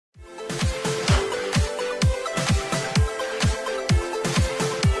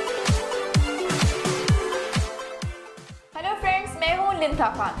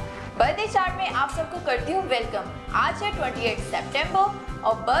Khan. Birthday chart में आप सबको करती हूँ वेलकम। आज है 28 सितंबर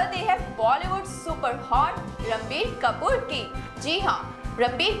और बर्थडे है बॉलीवुड सुपर हॉट रणबीर कपूर की। जी हाँ,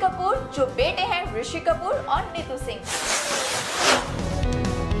 रणबीर कपूर जो बेटे हैं ऋषि कपूर और नीतू सिंह।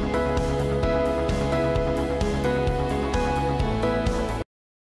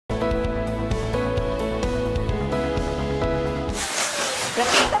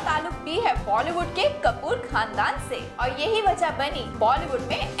 रणबीर का ताल्लुक भी है बॉलीवुड के कपूर खानदान से और यही वजह बनी बॉलीवुड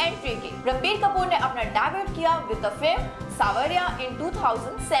में एंट्री की। रणबीर कपूर ने अपना डेब्यूट किया विद द फिल्म सावरिया इन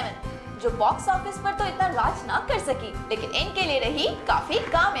 2007, जो बॉक्स ऑफिस पर तो इतना राज ना कर सकी, लेकिन इनके लिए रही काफी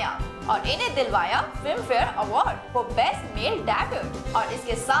कामयाब और इन्हें दिलवाया Filmfare award for best male debut. और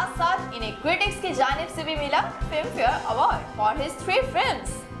इसके साथ साथ इन्हें क्रिटिक्स की जानिब से भी मिला Filmfare award for his 3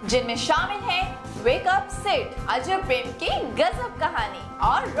 films, जिनमें शामिल हैं वेक अप सेट, अजब प्रेम की गजब कहानी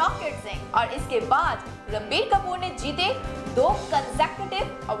और रॉकेट सिंह। और इसके बाद रणबीर कपूर ने जीते 2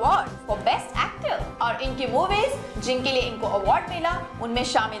 consecutive award for best actor. और इनकी मूवीज जिनके लिए इनको अवार्ड मिला उनमें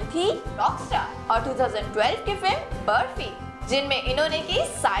शामिल थी रॉकस्टार और 2012 की फिल्म बर्फी, जिनमें इन्होंने की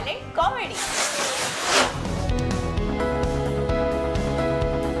साइलेंट कॉमेडी।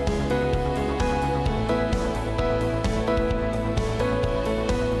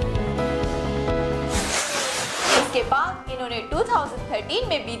 इसके बाद इन्होंने 2013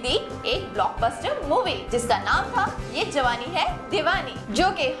 में भी दी एक ब्लॉकबस्टर मूवी जिसका नाम था ये जवानी है दीवानी, जो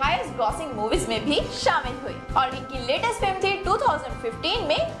कि हाईएस्ट ग्रॉसिंग मूवीज में भी शामिल हुई। और इनकी लेटेस्ट फिल्म थी 2015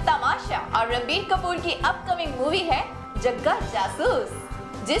 में तमाशा। और रणबीर कपूर की अपकमिंग मूवी है जग्गा जासूस,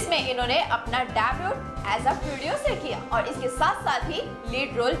 जिसमें इन्होंने अपना डेब्यूट एज अ प्रोड्यूसर किया और इसके साथ साथ ही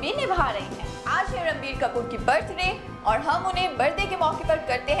लीड रोल भी निभा रही हैं। आज है रणबीर कपूर की बर्थडे और हम उन्हें बर्थडे के मौके पर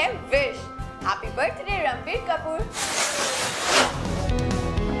करते हैं wish. Happy birthday Ranbir Kapoor.